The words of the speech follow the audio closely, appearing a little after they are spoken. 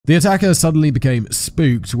The attacker suddenly became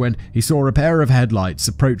spooked when he saw a pair of headlights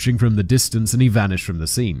approaching from the distance and he vanished from the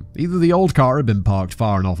scene. Either the old car had been parked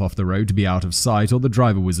far enough off the road to be out of sight, or the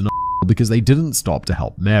driver was an because they didn't stop to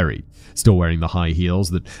help Mary. Still wearing the high heels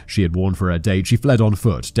that she had worn for her date, she fled on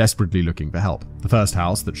foot, desperately looking for help. The first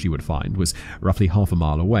house that she would find was roughly half a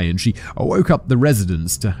mile away, and she woke up the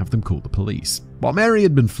residents to have them call the police. While Mary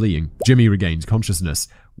had been fleeing, Jimmy regained consciousness.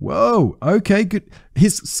 Whoa, okay, good.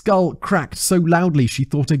 His skull cracked so loudly she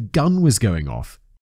thought a gun was going off.